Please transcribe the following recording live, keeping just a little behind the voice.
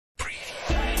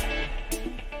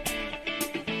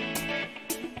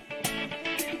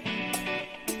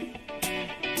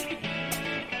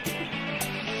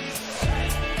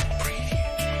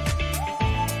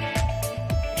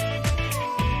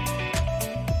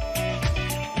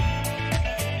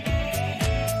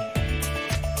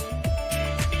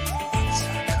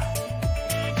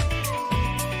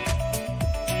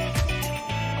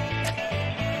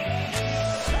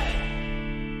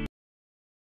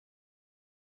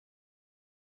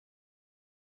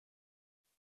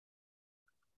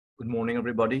Good morning,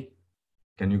 everybody.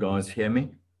 Can you guys hear me?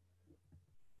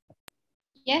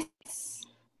 Yes,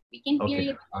 we can hear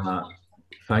you.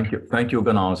 Thank you,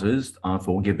 organizers,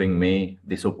 for giving me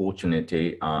this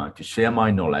opportunity to share my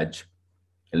knowledge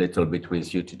a little bit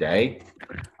with you today.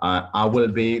 I will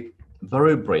be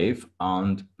very brief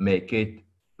and make it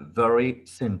very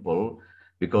simple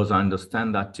because I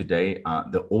understand that today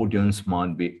the audience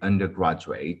might be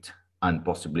undergraduate and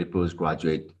possibly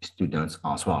postgraduate students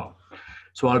as well.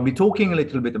 So I'll be talking a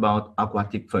little bit about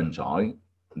aquatic fungi,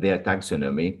 their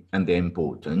taxonomy and their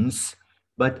importance,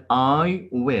 but I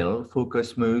will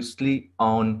focus mostly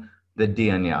on the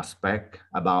DNA aspect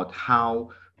about how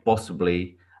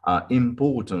possibly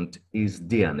important is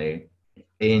DNA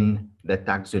in the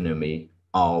taxonomy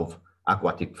of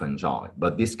aquatic fungi,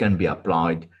 but this can be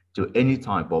applied to any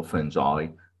type of fungi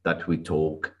that we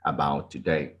talk about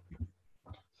today.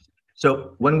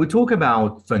 So when we talk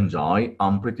about fungi,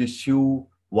 I'm pretty sure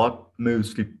what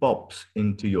mostly pops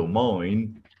into your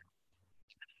mind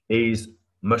is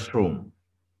mushroom.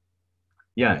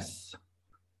 Yes,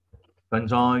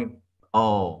 fungi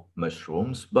are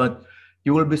mushrooms, but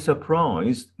you will be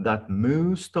surprised that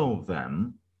most of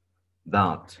them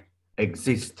that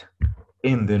exist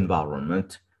in the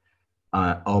environment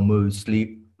are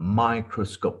mostly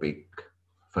microscopic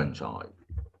fungi.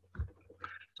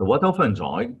 So what are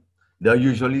fungi? They're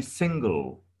usually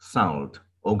single-celled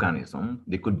organisms.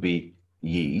 They could be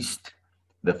yeast,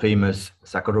 the famous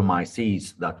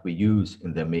Saccharomyces that we use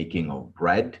in the making of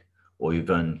bread, or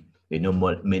even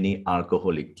many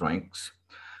alcoholic drinks.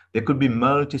 They could be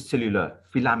multicellular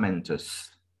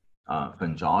filamentous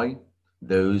fungi,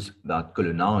 those that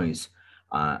colonize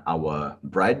our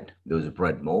bread, those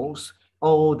bread molds,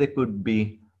 or they could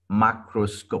be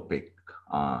macroscopic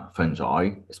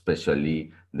fungi,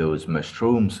 especially those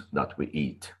mushrooms that we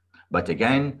eat. But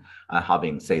again,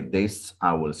 having said this,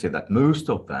 I will say that most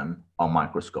of them are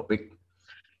microscopic.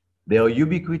 They are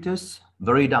ubiquitous,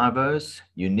 very diverse.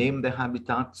 You name the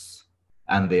habitats,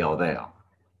 and they are there.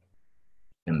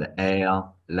 In the air,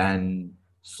 land,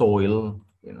 soil,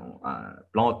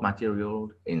 plant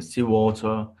material, in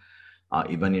seawater,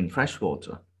 even in fresh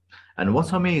water. And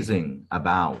what's amazing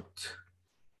about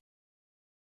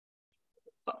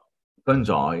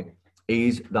fungi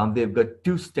is that they've got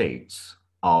two states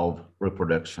of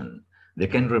reproduction. They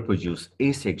can reproduce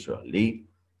asexually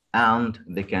and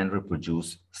they can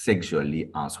reproduce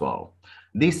sexually as well.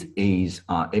 This is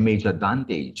a major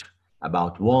advantage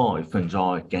about why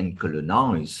fungi can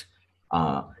colonize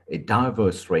a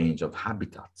diverse range of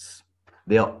habitats.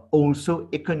 They are also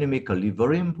economically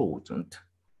very important.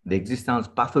 They exist as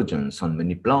pathogens on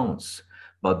many plants,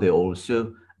 but they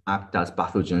also act as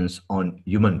pathogens on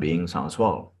human beings as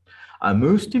well. And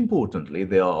most importantly,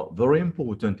 they are very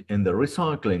important in the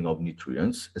recycling of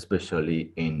nutrients,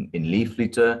 especially in leaf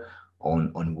litter,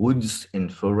 on woods, in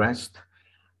forest.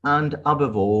 And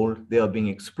above all, they are being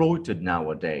exploited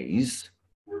nowadays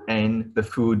in the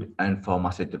food and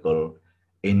pharmaceutical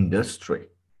industry.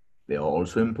 They are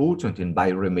also important in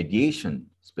bioremediation,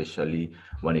 especially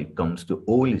when it comes to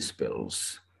oil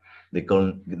spills. They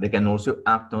can also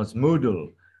act as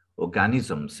model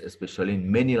organisms, especially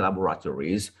in many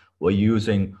laboratories. We're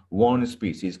using one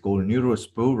species called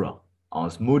Neurospora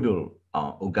as model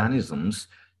organisms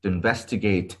to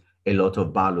investigate a lot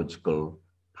of biological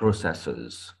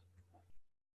processes.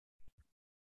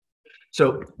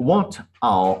 So what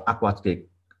are aquatic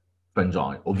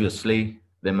fungi? Obviously,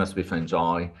 there must be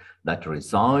fungi that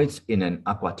resides in an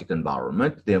aquatic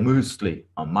environment. They're mostly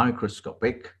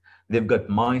microscopic. They've got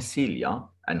mycelia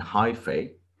and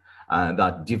hyphae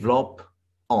that develop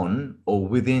on or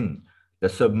within the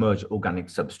submerged organic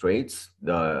substrates.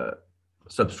 The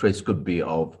substrates could be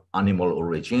of animal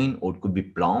origin or it could be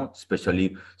plant,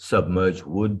 especially submerged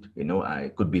wood,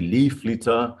 it could be leaf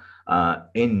litter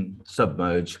in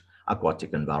submerged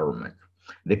aquatic environment.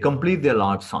 They complete their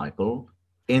life cycle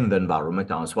in the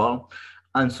environment as well.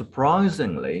 And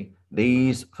surprisingly,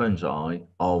 these fungi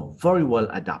are very well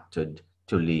adapted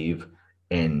to live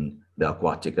in the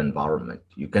aquatic environment.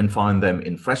 You can find them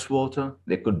in freshwater.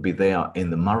 They could be there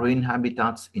in the marine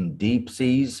habitats, in deep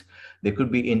seas. They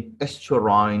could be in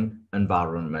estuarine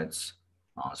environments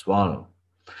as well.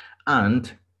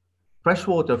 And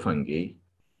freshwater fungi,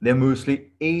 they're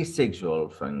mostly asexual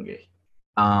fungi.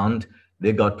 And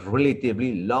they got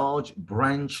relatively large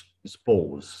branched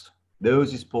spores.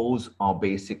 Those spores are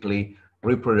basically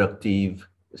reproductive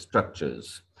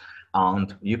structures.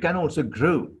 And you can also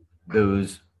grow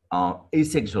those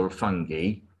asexual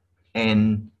fungi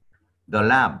in the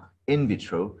lab in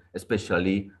vitro,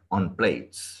 especially on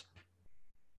plates.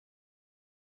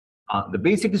 The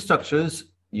basic structures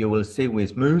you will see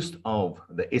with most of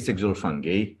the asexual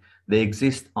fungi, they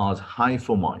exist as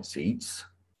hyphomycetes,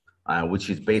 which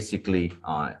is basically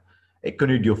a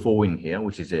conidiophore in here,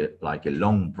 which is like a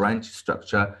long branch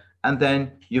structure. And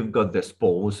then you've got the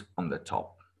spores on the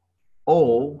top.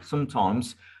 Or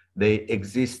sometimes they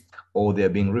exist, or they're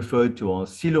being referred to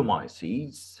as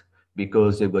coelomycetes,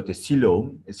 because they've got a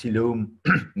coelom. A coelom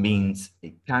means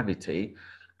a cavity,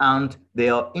 and they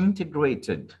are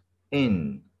integrated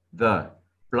in the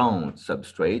plant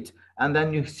substrate. And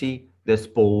then you see the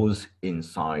spores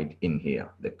inside in here.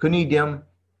 The conidium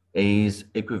is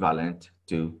equivalent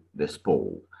to the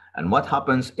spore. And what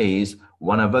happens is,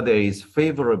 whenever there is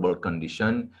favorable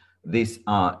condition, this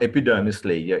epidermis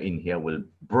layer in here will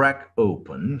break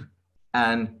open,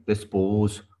 and the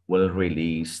spores will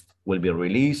be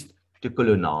released to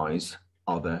colonize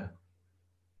other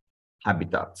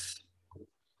habitats.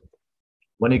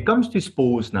 When it comes to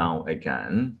spores now,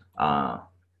 again,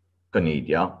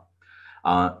 conidia,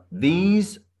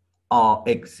 these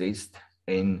exist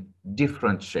in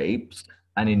different shapes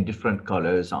and in different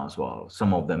colors as well.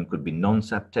 Some of them could be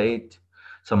non-septate.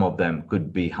 Some of them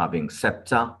could be having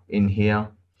septa in here.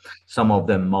 Some of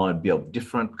them might be of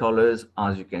different colors,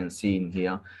 as you can see in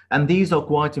here. And these are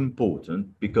quite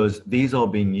important because these are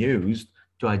being used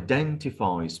to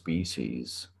identify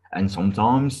species. And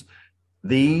sometimes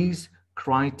these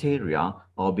criteria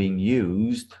are being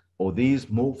used, or these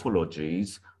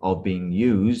morphologies are being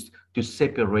used to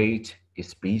separate a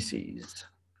species.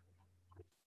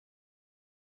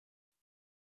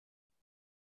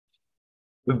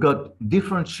 We've got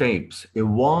different shapes, a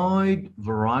wide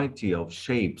variety of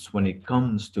shapes when it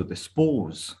comes to the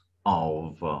spores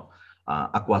of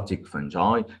aquatic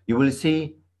fungi. You will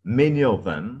see many of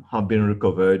them have been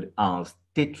recovered as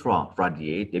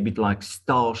tetraradiate, a bit like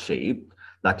star-shaped.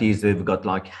 That is, they've got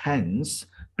like hands,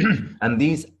 and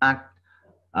these act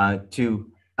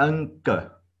to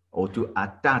anchor or to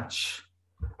attach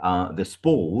the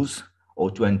spores,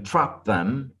 or to entrap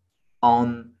them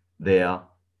on their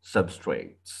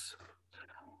substrates.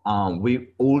 We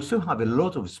also have a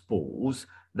lot of spores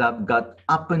that got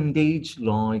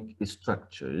appendage-like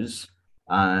structures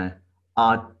at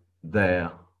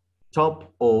the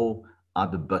top or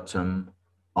at the bottom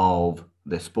of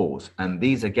the spores. And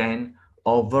these, again,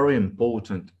 are very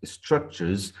important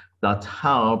structures that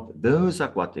help those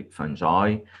aquatic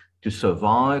fungi to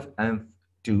survive and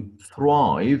to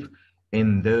thrive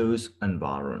in those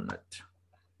environments.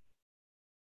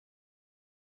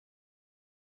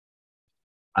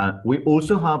 We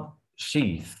also have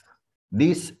sheath.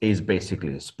 This is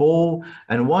basically a spore,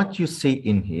 and what you see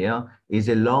in here is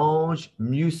a large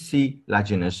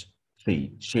mucilaginous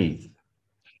sheath.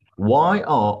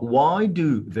 Why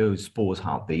do those spores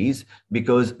have these?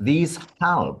 Because these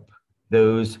help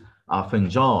those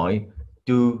fungi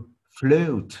to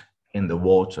float in the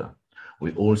water.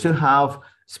 We also have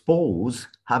spores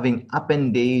having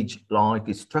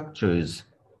appendage-like structures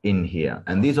in here,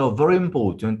 and these are very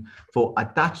important for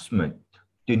attachment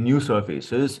to new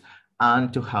surfaces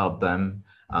and to help them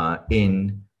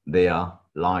in their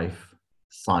life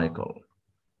cycle.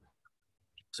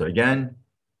 So again,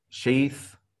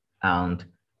 sheath and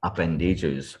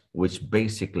appendages, which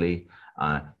basically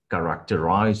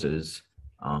characterizes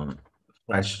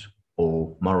fresh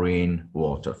or marine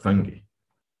water fungi.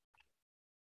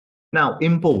 Now,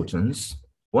 importance.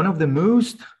 One of the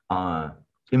most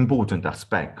important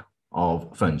aspect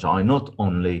of fungi, not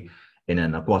only in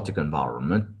an aquatic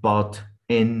environment, but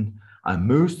in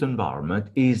most environment,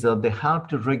 is that they help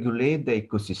to regulate the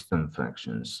ecosystem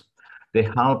functions. They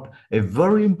help a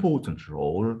very important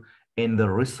role in the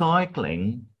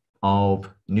recycling of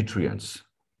nutrients.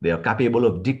 They are capable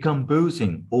of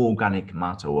decomposing organic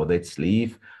matter, whether it's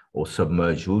leaf or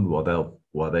submerged wood,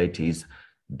 whether it is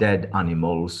dead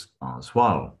animals as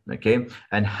well, okay?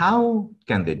 And how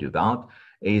can they do that?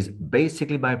 Is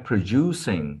basically by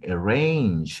producing a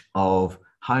range of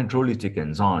hydrolytic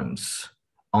enzymes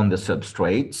on the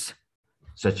substrates,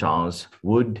 such as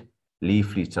wood,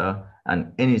 leaf litter,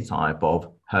 and any type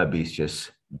of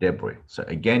herbaceous debris. So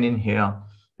again, in here,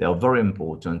 they are very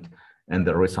important in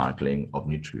the recycling of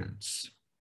nutrients.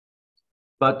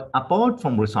 But apart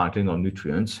from recycling of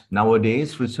nutrients,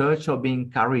 nowadays research are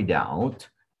being carried out,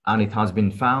 and it has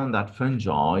been found that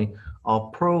fungi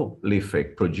are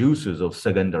prolific producers of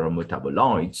secondary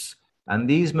metabolites, and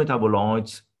these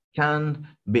metabolites can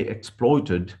be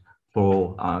exploited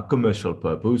for commercial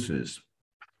purposes.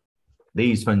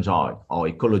 These fungi are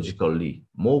ecologically,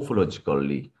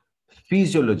 morphologically,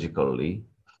 physiologically,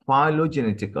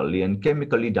 phylogenetically, and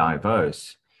chemically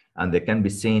diverse, and they can be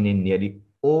seen in nearly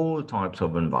all types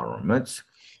of environments.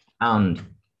 And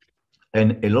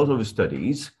In a lot of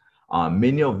studies,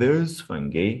 many of those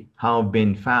fungi have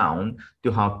been found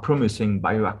to have promising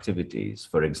bioactivities.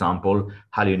 For example,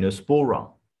 Halinospora,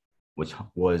 which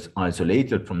was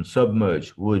isolated from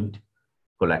submerged wood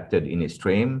collected in a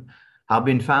stream, have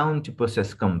been found to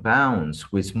possess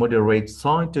compounds with moderate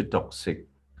cytotoxic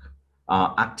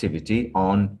activity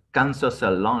on cancer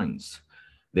cell lines.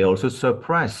 They also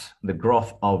suppress the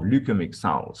growth of leukemic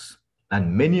cells,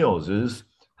 and many others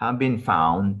have been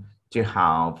found to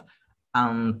have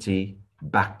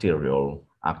antibacterial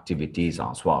activities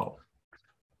as well.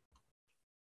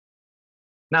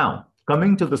 Now,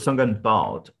 coming to the second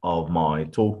part of my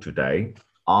talk today,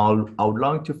 I would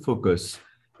like to focus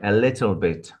a little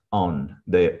bit on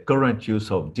the current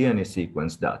use of DNA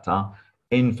sequence data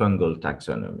in fungal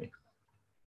taxonomy.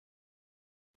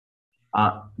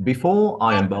 Before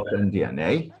I embark on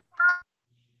DNA,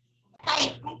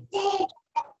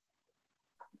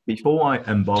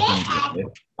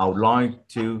 I would like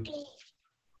to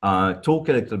talk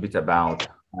a little bit about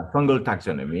fungal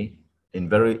taxonomy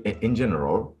in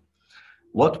general.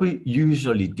 What we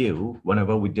usually do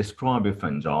whenever we describe a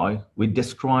fungi, we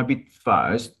describe it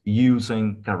first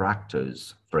using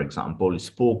characters. For example,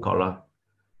 spore color,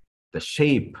 the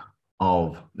shape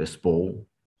of the spore,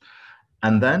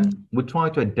 and then we try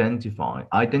to identify.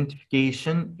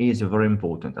 Identification is a very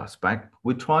important aspect.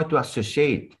 We try to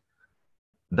associate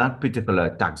that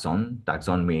particular taxon.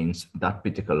 Taxon means that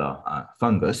particular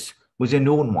fungus with a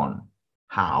known one.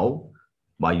 How?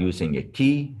 By using a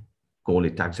key, call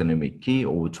it taxonomic key,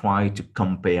 or we try to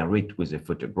compare it with a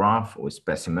photograph or a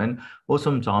specimen, or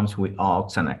sometimes we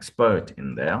ask an expert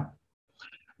in there.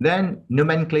 Then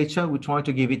nomenclature, we try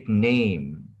to give it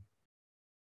name,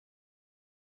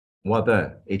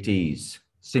 whether it is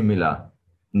similar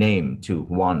name to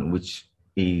one which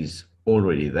is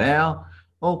already there,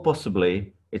 or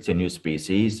possibly it's a new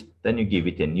species, then you give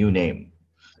it a new name.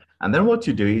 And then what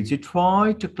you do is you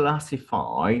try to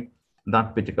classify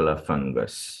that particular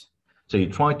fungus. So you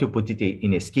try to put it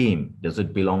in a scheme. Does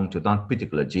it belong to that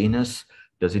particular genus?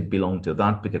 Does it belong to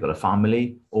that particular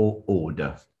family or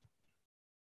order?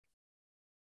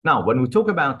 Now, when we talk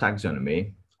about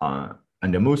taxonomy,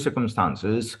 under most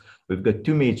circumstances, we've got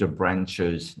two major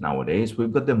branches nowadays.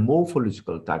 We've got the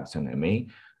morphological taxonomy,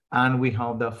 and we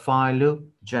have the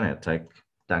phylogenetic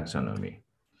taxonomy.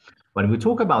 When we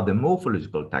talk about the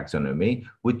morphological taxonomy,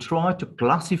 we try to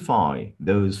classify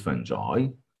those fungi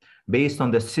based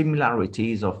on the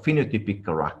similarities of phenotypic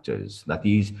characters, that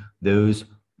is, those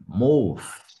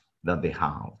morphs that they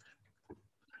have.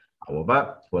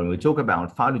 However, when we talk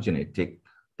about phylogenetic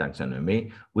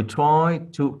taxonomy, we try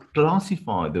to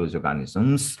classify those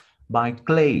organisms by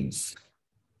clades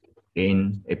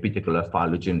in a particular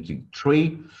phylogenetic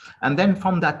tree. And then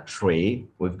from that tree,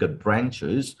 we've got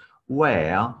branches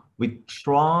where we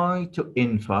try to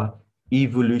infer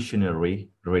evolutionary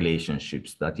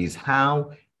relationships. That is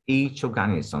how each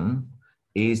organism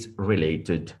is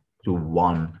related to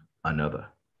one another.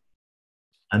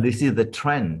 And this is the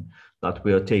trend that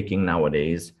we are taking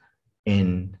nowadays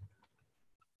in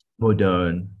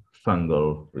modern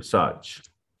fungal research.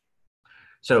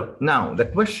 So now the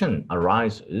question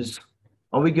arises,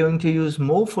 are we going to use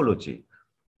morphology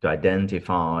to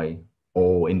identify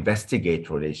or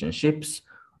investigate relationships,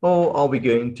 or are we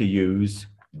going to use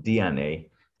DNA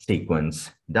sequence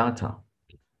data?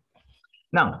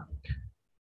 Now,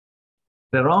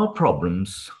 there are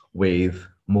problems with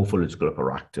morphological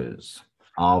characters.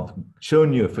 I've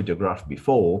shown you a photograph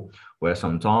before where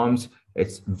sometimes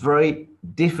it's very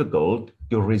difficult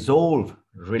to resolve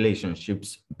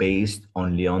relationships based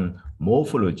only on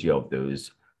morphology of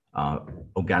those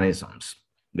organisms,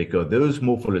 because those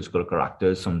morphological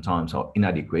characters sometimes are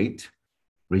inadequate,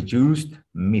 reduced,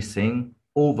 missing,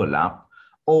 overlap,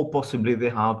 or possibly they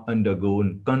have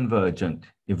undergone convergent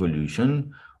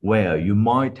evolution where you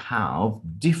might have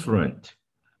different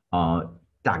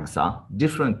taxa,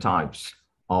 different types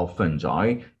of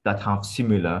fungi that have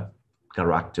similar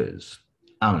characters.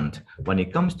 And when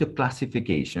it comes to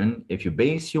classification, if you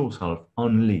base yourself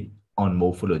only on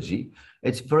morphology,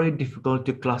 it's very difficult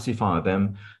to classify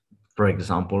them, for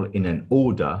example, in an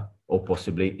order or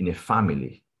possibly in a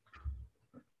family.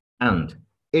 And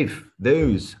if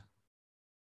those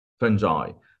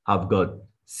fungi have got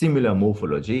similar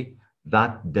morphology,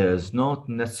 that does not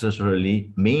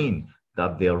necessarily mean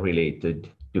that they are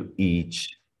related to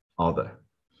each other.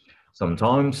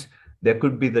 Sometimes there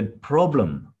could be the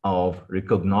problem of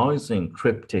recognizing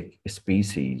cryptic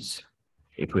species.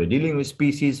 If we're dealing with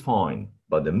species, fine,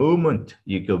 but the moment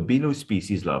you go below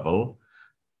species level,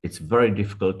 it's very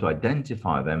difficult to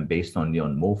identify them based only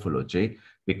on morphology,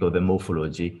 because the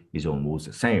morphology is almost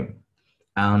the same.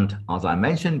 And as I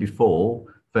mentioned before,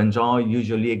 fungi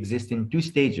usually exist in two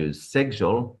stages,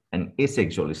 sexual and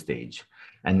asexual stage.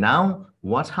 And now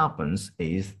what happens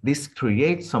is this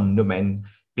creates some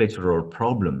nomenclatural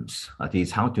problems. That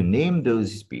is how to name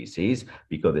those species,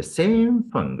 because the same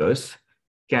fungus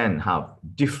can have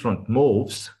different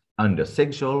morphs under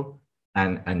sexual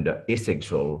and under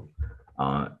asexual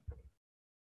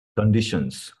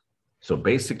conditions. So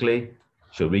basically,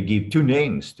 should we give two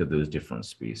names to those different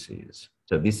species?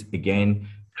 So this again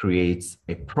creates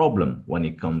a problem when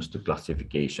it comes to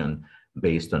classification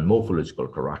based on morphological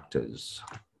characters.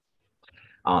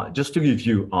 Just to give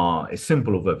you a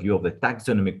simple overview of the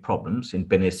taxonomic problems in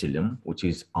Penicillium, which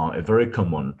is a very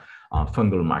common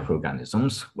fungal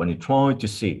microorganisms, when you try to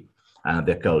see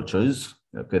their cultures,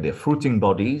 okay, their fruiting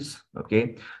bodies,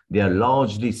 okay, they are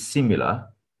largely similar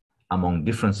among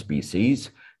different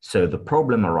species. So the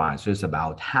problem arises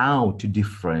about how to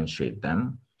differentiate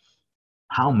them,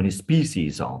 how many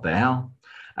species are there,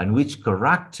 and which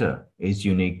character is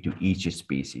unique to each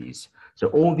species. So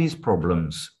all these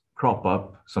problems crop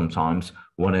up sometimes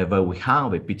whenever we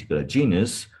have a particular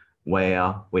genus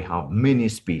where we have many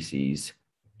species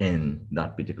in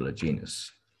that particular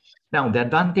genus. Now, the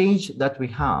advantage that we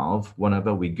have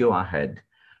whenever we go ahead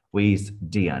with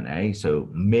DNA, so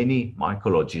many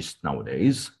mycologists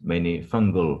nowadays, many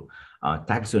fungal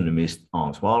taxonomists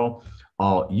as well,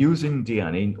 are using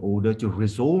DNA in order to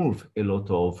resolve a lot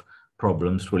of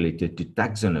problems related to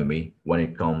taxonomy when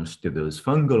it comes to those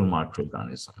fungal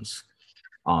microorganisms.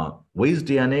 With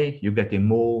DNA, you get a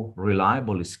more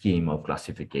reliable scheme of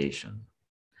classification.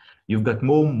 You've got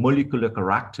more molecular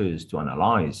characters to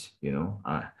analyze. You know,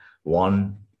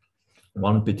 one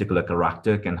particular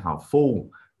character can have 4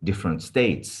 different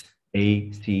states,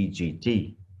 A, C, G,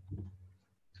 T.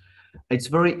 It's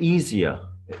very easier.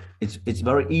 It's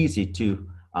very easy to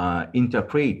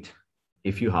interpret.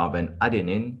 If you have an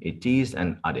adenine, it is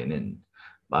an adenine.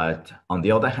 But on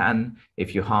the other hand,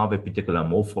 if you have a particular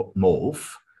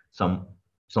morph,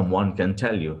 someone can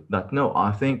tell you that, no,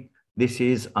 I think this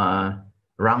is a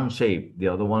round shape. The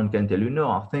other one can tell you, no,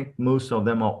 I think most of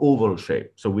them are oval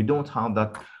shape. So we don't have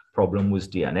that problem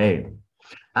with DNA.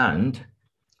 And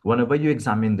whenever you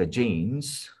examine the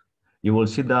genes, you will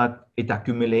see that it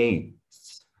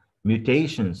accumulates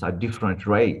mutations at different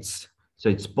rates. So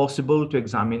it's possible to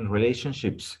examine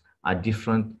relationships at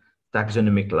different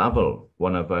taxonomic level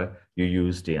whenever you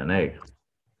use DNA.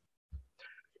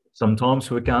 Sometimes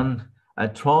we can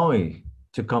try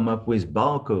to come up with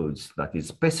barcodes, that is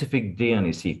specific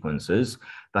DNA sequences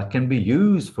that can be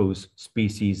used for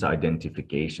species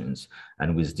identifications.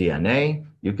 And with DNA,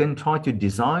 you can try to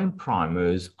design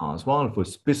primers as well for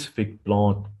specific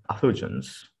plant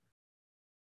pathogens,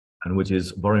 and which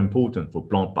is very important for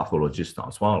plant pathologists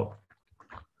as well.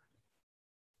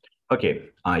 Okay,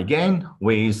 again,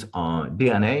 with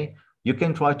DNA, you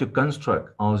can try to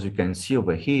construct, as you can see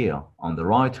over here on the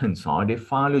right-hand side, a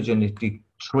phylogenetic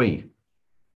tree,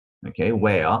 okay,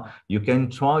 where you can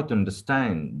try to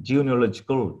understand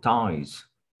genealogical ties,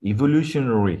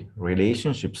 evolutionary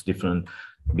relationships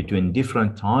between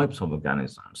different types of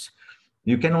organisms.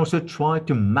 You can also try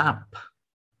to map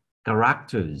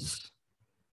characters.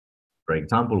 For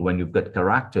example, when you've got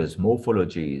characters,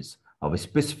 morphologies, of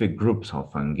specific groups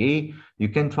of fungi, you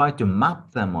can try to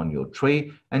map them on your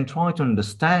tree and try to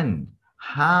understand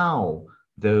how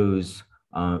those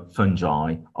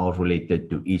fungi are related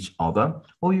to each other.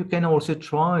 Or you can also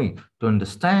try to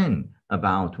understand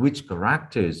about which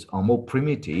characters are more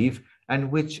primitive and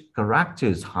which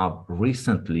characters have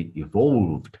recently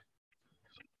evolved.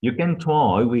 You can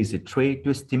try with a tree to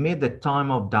estimate the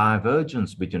time of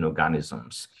divergence between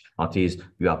organisms. That is,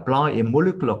 you apply a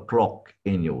molecular clock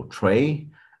in your tray,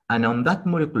 and on that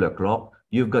molecular clock,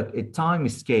 you've got a time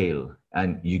scale,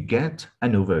 and you get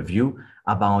an overview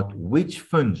about which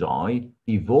fungi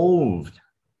evolved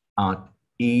at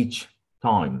each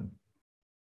time.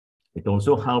 It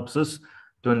also helps us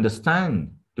to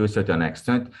understand, to a certain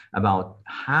extent, about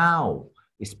how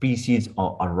species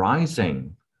are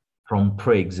arising from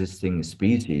pre-existing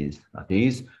species, that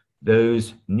is,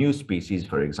 those new species,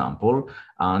 for example,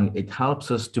 and it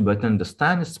helps us to better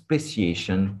understand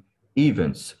speciation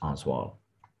events as well.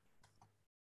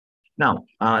 Now,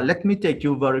 let me take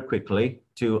you very quickly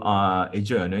to a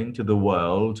journey into the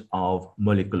world of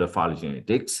molecular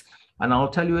phylogenetics, and I'll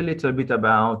tell you a little bit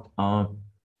about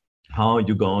how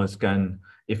you guys can,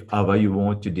 if ever you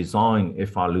want to design a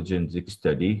phylogenetic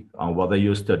study, whether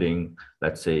you're studying,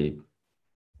 let's say,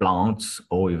 plants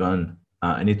or even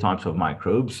any types of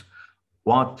microbes,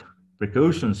 what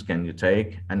precautions can you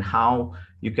take and how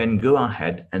you can go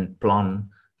ahead and plan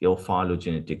your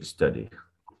phylogenetic study.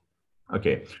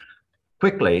 Okay,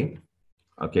 quickly,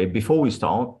 okay, before we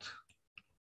start,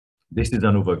 this is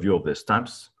an overview of the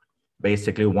steps.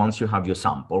 Basically, once you have your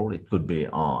sample, it could be,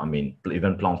 I mean,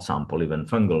 even plant sample, even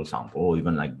fungal sample, or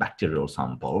even like bacterial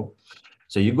sample.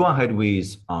 So you go ahead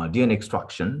with DNA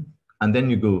extraction, and then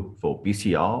you go for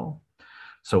PCR.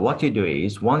 So what you do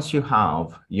is, once you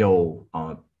have your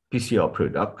PCR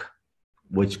product,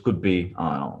 which could be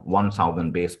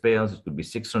 1,000 base pairs, it could be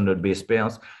 600 base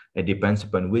pairs. It depends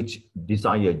upon which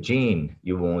desired gene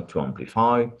you want to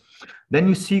amplify. Then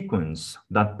you sequence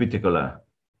that particular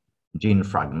gene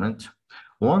fragment.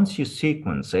 Once you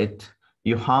sequence it,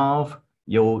 you have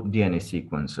your DNA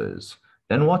sequences.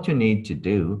 Then what you need to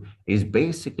do is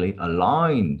basically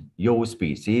align your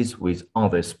species with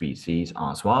other species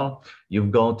as well.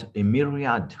 You've got a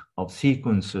myriad of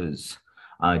sequences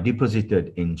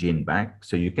deposited in gene bank.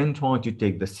 So you can try to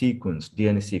take the sequence,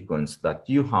 DNA sequence that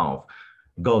you have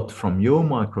got from your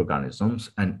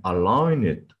microorganisms and align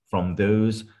it from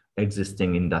those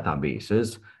existing in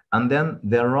databases. And then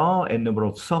there are a number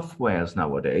of softwares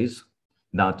nowadays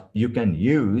that you can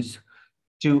use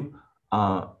to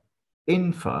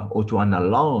infer or to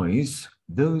analyze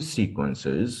those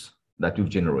sequences that you've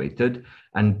generated.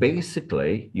 And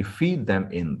basically you feed them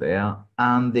in there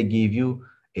and they give you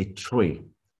a tree.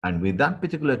 And with that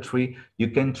particular tree, you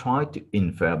can try to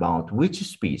infer about which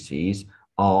species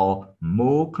are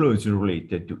more closely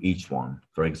related to each one.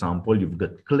 For example, you've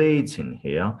got clades in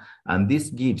here, and this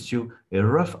gives you a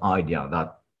rough idea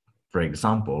that, for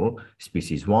example,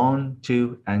 species 1,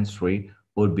 2, and 3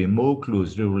 would be more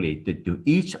closely related to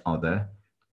each other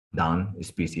than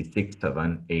species 6,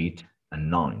 7, 8,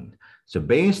 and 9. So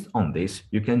based on this,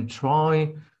 you can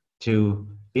try to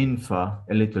infer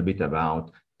a little bit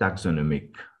about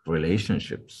taxonomic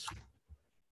relationships.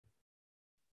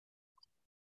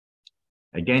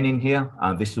 Again, in here,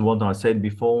 this is what I said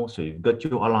before. So you've got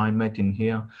your alignment in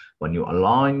here. When you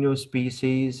align your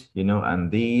species, you know, and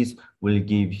these will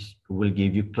give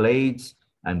you clades.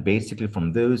 And basically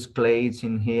from those clades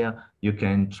in here, you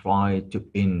can try to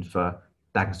infer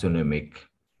taxonomic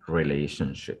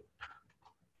relationship.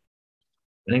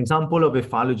 An example of a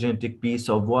phylogenetic piece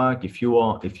of work, if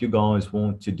you guys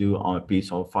want to do a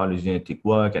piece of phylogenetic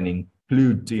work and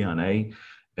include DNA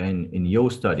in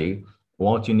your study,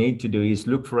 what you need to do is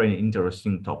look for an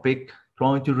interesting topic,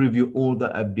 try to review all the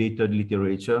updated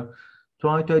literature,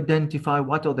 try to identify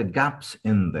what are the gaps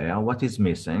in there, what is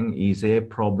missing. Is there a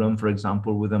problem, for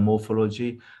example, with the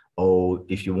morphology? Or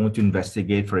if you want to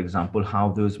investigate, for example, how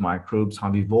those microbes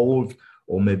have evolved,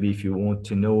 or maybe if you want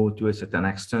to know to a certain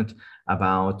extent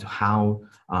about how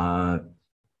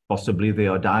possibly they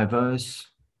are diverse.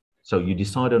 So you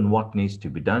decide on what needs to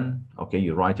be done. Okay,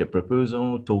 you write a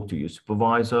proposal, talk to your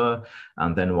supervisor,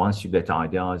 and then once you get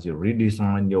ideas, you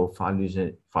redesign your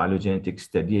phylogenetic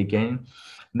study again.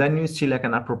 Then you select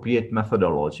an appropriate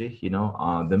methodology. You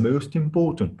know, the most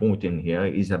important point in here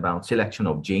is about selection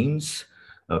of genes.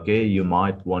 Okay, you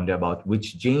might wonder about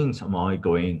which genes am I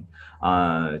going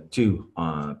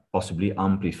to possibly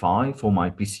amplify for my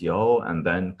PCR, and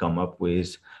then come up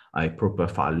with a proper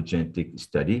phylogenetic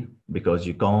study, because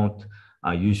you can't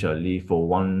usually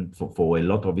for a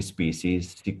lot of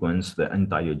species sequence the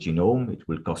entire genome. It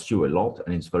will cost you a lot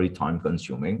and it's very time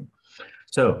consuming.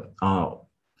 So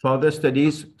further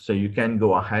studies, so you can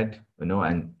go ahead, you know,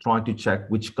 and try to check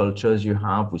which cultures you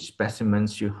have, which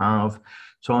specimens you have,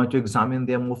 try to examine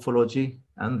their morphology,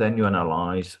 and then you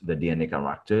analyze the DNA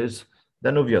characters.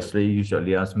 Then obviously,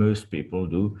 usually as most people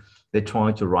do, they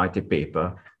try to write a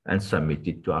paper and submit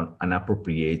it to an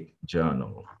appropriate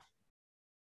journal.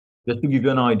 Just to give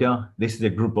you an idea, this is a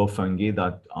group of fungi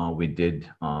that we did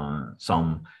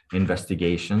some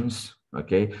investigations.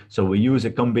 Okay, so we use a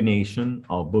combination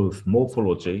of both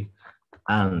morphology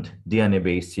and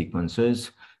DNA-based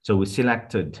sequences. So we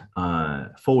selected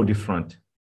 4 different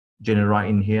genera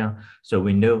in here. So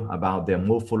we know about their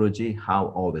morphology,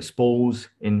 how are the spores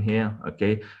in here,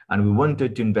 okay? And we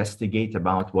wanted to investigate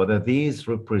about whether these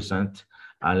represent,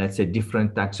 let's say,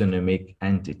 different taxonomic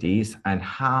entities and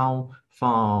how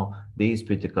far these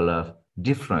particular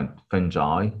different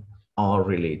fungi are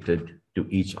related to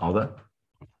each other.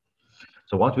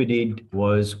 So what we did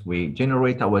was we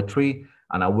generate our tree,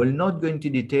 and I will not go into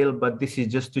detail, but this is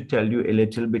just to tell you a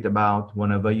little bit about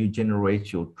whenever you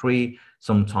generate your tree,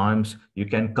 sometimes you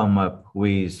can come up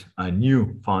with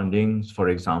new findings. For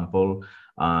example,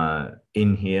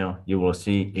 in here, you will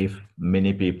see if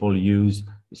many people use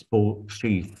spore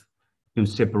sheath to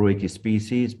separate a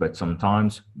species, but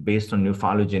sometimes based on your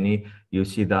phylogeny, you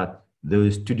see that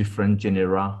those 2 different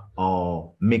genera are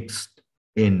mixed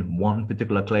in one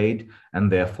particular clade,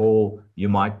 and therefore you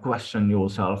might question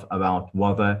yourself about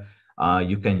whether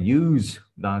you can use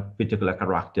that particular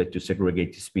character to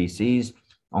segregate species.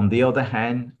 On the other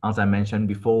hand, as I mentioned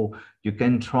before, you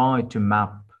can try to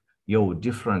map your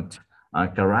different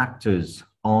characters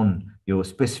on your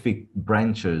specific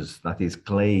branches, that is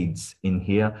clades in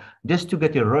here, just to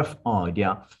get a rough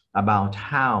idea about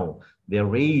how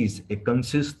there is a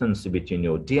consistency between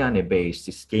your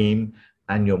DNA-based scheme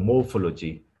and your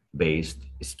morphology-based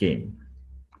scheme.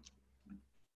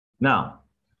 Now,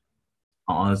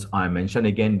 as I mentioned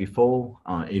again before,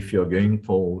 if you're going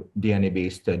for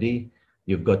DNA-based study,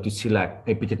 you've got to select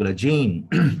a particular gene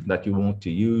that you want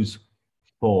to use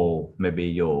for maybe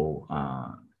your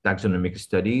taxonomic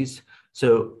studies.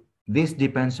 So this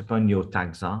depends upon your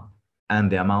taxa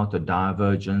and the amount of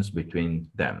divergence between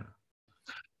them.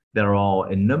 There are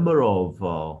a number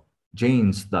of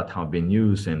genes that have been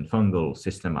used in fungal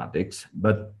systematics,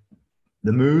 but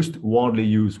the most widely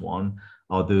used one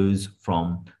are those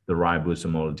from the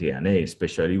ribosomal DNA,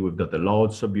 especially we've got the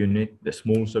large subunit, the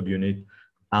small subunit,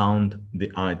 and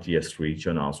the ITS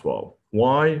region as well.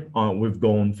 Why we've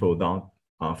gone for that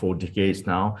for decades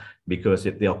now? Because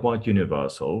they are quite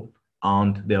universal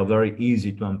and they are very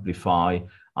easy to amplify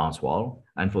as well.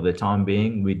 And for the time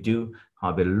being, we do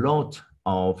have a lot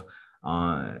of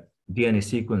DNA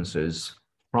sequences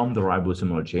from the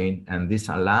ribosomal gene, and this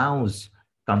allows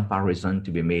comparison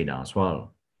to be made as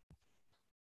well.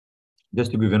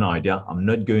 Just to give you an idea, I'm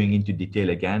not going into detail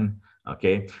again,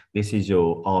 okay? This is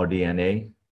your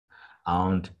rDNA,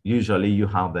 and usually you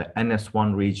have the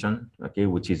NS1 region, okay,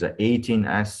 which is a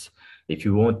 18S. If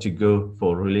you want to go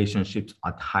for relationships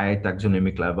at higher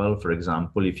taxonomic level, for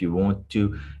example, if you want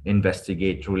to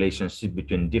investigate relationships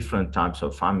between different types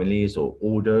of families or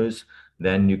orders,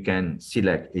 then you can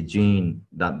select a gene,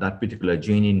 that particular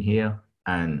gene in here,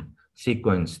 and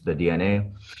sequence the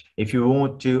DNA. If you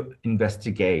want to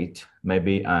investigate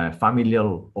maybe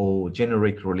familial or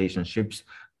generic relationships,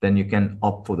 then you can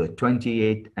opt for the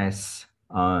 28S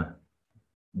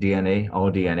DNA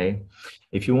or DNA.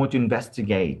 If you want to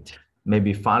investigate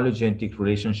maybe phylogenetic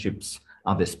relationships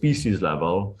at the species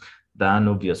level, then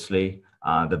obviously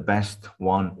the best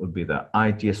one would be the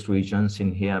ITS regions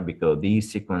in here, because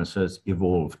these sequences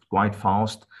evolved quite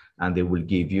fast and they will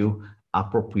give you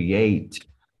appropriate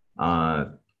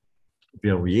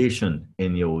variation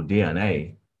in your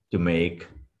DNA to make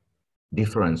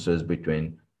differences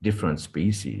between different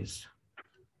species.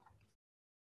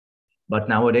 But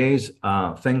nowadays,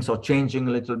 things are changing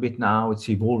a little bit now. It's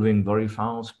evolving very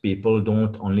fast. People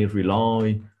don't only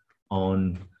rely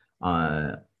on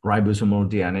ribosomal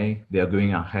DNA. They are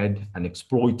going ahead and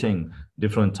exploiting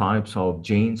different types of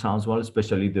genes as well,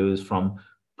 especially those from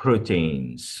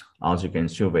proteins. As you can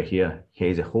see over here,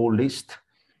 here's a whole list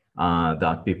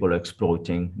that people are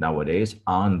exploiting nowadays.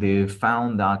 And they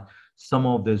found that some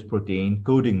of those protein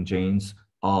coding genes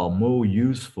are more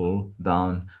useful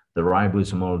than the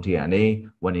ribosomal DNA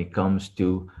when it comes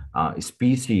to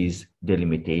species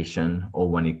delimitation, or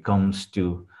when it comes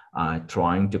to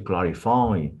trying to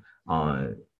clarify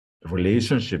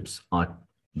relationships at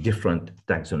different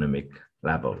taxonomic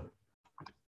level.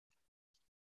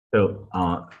 So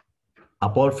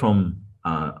apart from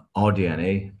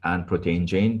rDNA and protein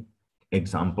gene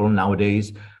example,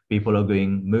 nowadays people are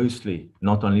going mostly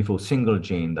not only for single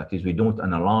gene, that is, we don't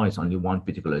analyze only one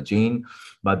particular gene,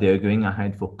 but they're going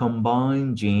ahead for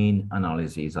combined gene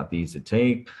analysis. That is, they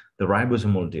take the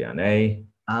ribosomal DNA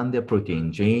and the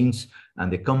protein genes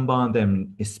and they combine them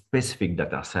in a specific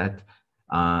data set.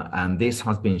 And this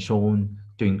has been shown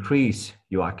to increase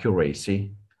your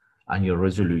accuracy and your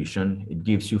resolution. It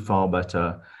gives you far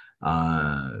better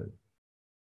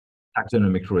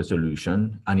taxonomic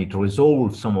resolution, and it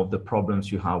resolves some of the problems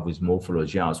you have with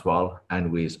morphology as well and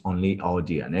with only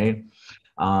rDNA.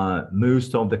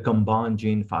 Most of the combined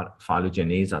gene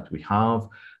phylogenes that we have,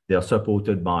 they are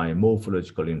supported by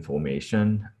morphological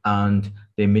information, and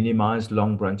they minimize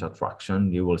long branch attraction.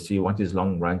 You will see what is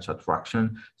long branch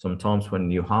attraction. Sometimes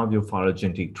when you have your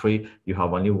phylogenetic tree, you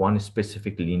have only one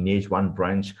specific lineage, one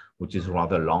branch, which is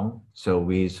rather long. So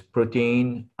with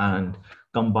protein and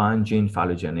combined gene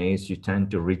phylogenase, you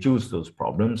tend to reduce those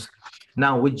problems.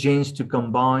 Now, with genes to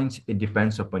combine, it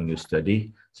depends upon your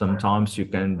study. Sometimes you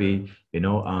can be,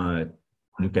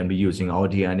 you can be using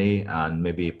rDNA and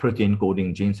maybe protein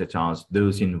coding genes, such as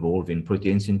those involved in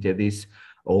protein synthesis,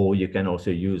 or you can also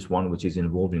use one which is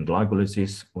involved in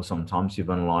glycolysis, or sometimes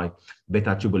even like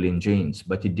beta-tubulin genes.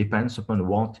 But it depends upon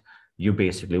what you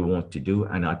basically want to do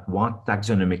and at what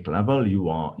taxonomic level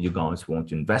you guys want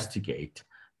to investigate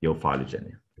your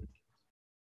phylogeny.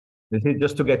 This is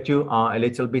just to get you a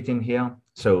little bit in here.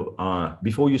 So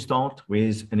before you start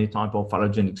with any type of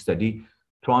phylogenetic study,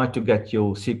 try to get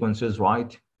your sequences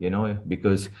right,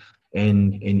 because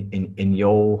in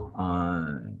your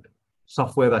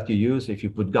software that you use, if you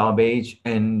put garbage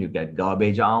in, you get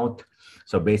garbage out.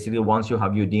 So basically, once you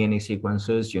have your DNA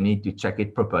sequences, you need to check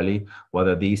it properly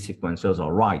whether these sequences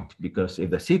are right, because if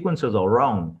the sequences are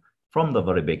wrong from the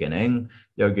very beginning,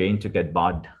 you're going to get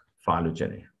bad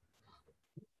phylogeny.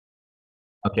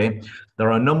 Okay, there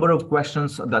are a number of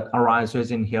questions that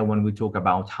arises in here when we talk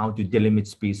about how to delimit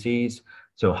species.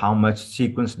 So how much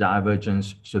sequence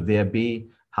divergence should there be?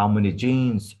 How many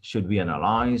genes should we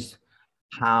analyze?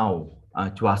 How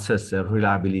to assess the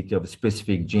reliability of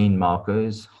specific gene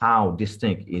markers? How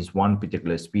distinct is one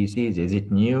particular species? Is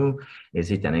it new?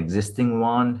 Is it an existing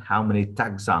one? How many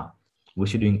taxa we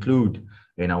should include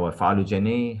in our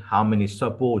phylogeny? How many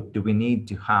support do we need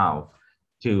to have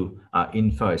to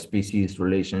infer a species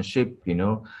relationship?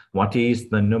 What is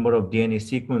the number of DNA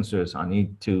sequences I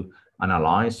need to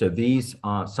analyze? So these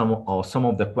are some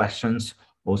of the questions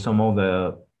or some of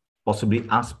the possibly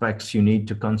aspects you need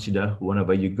to consider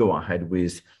whenever you go ahead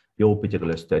with your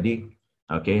particular study.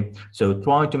 Okay, so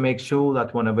try to make sure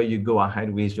that whenever you go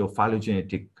ahead with your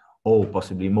phylogenetic or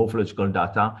possibly morphological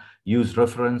data, use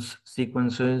reference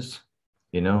sequences.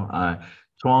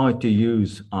 Try to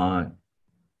use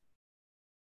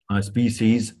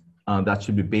species that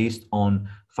should be based on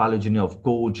phylogeny of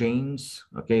core genes.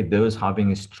 Okay, those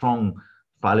having strong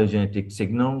phylogenetic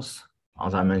signals,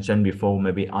 as I mentioned before,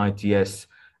 maybe ITS,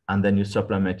 and then you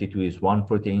supplement it with one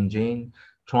protein gene.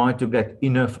 Try to get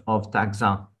enough of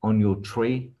taxa on your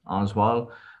tree as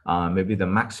well, maybe the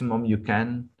maximum you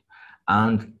can.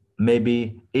 And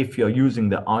maybe if you're using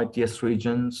the ITS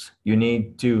regions, you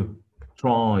need to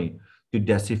try to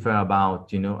decipher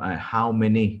about, how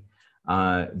many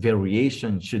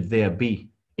variations should there be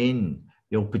in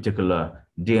your particular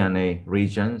DNA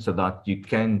region, so that you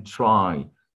can try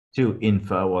to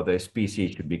infer whether a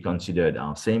species should be considered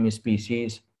a same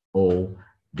species or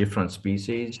different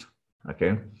species.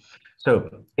 Okay,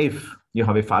 so if you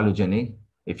have a phylogeny,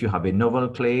 if you have a novel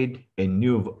clade, a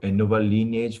novel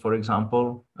lineage, for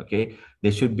example, okay,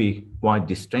 they should be quite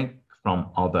distinct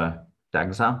from other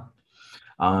taxa.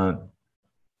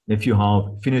 If you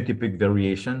have phenotypic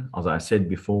variation, as I said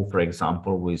before, for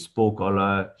example, with spore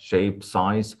color, shape,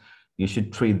 size, you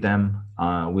should treat them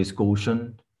with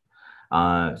caution.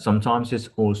 Sometimes it's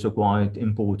also quite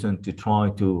important to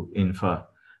try to infer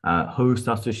host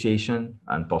association,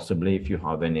 and possibly if you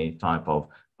have any type of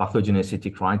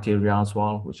pathogenicity criteria as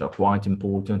well, which are quite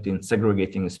important in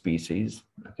segregating species.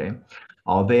 Okay,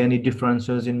 are there any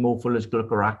differences in morphological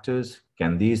characters?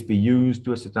 Can these be used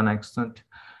to a certain extent?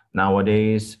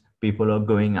 Nowadays, people are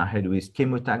going ahead with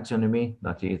chemotaxonomy,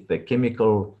 that is the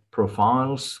chemical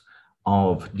profiles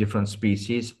of different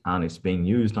species, and it's being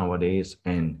used nowadays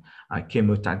in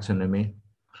chemotaxonomy.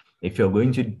 If you're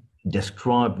going to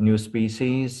describe new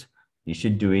species, you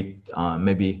should do it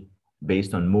maybe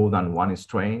based on more than one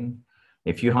strain.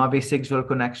 If you have a sexual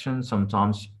connection,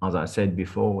 sometimes, as I said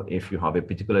before, if you have a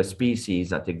particular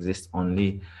species that exists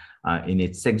only in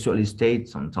its sexual state,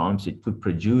 sometimes it could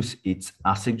produce its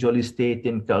asexual state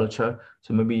in culture.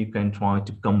 So maybe you can try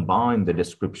to combine the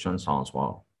descriptions as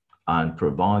well and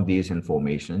provide this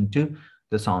information to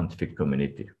the scientific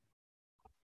community.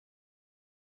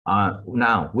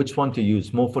 Now, which one to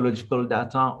use, morphological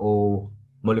data or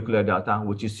molecular data,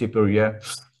 which is superior?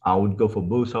 I would go for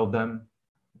both of them.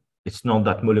 It's not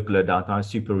that molecular data is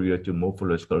superior to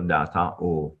morphological data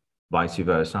or vice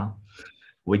versa.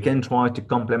 We can try to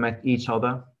complement each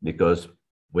other because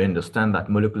we understand that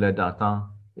molecular data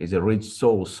is a rich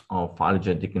source of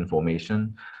phylogenetic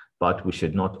information, but we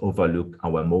should not overlook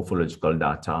our morphological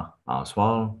data as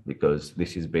well, because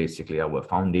this is basically our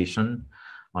foundation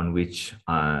on which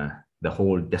the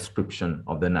whole description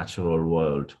of the natural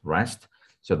world rests.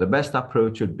 So the best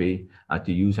approach would be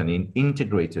to use an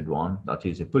integrated one, that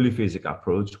is a polyphasic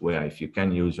approach, where if you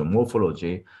can use your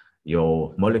morphology,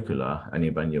 your molecular, and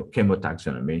even your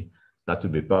chemotaxonomy, that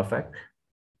would be perfect.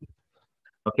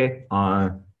 Okay,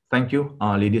 thank you,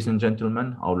 ladies and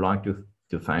gentlemen. I would like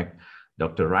to thank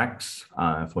Dr. Rax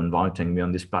for inviting me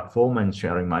on this platform and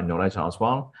sharing my knowledge as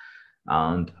well.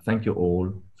 And thank you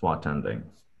all for attending.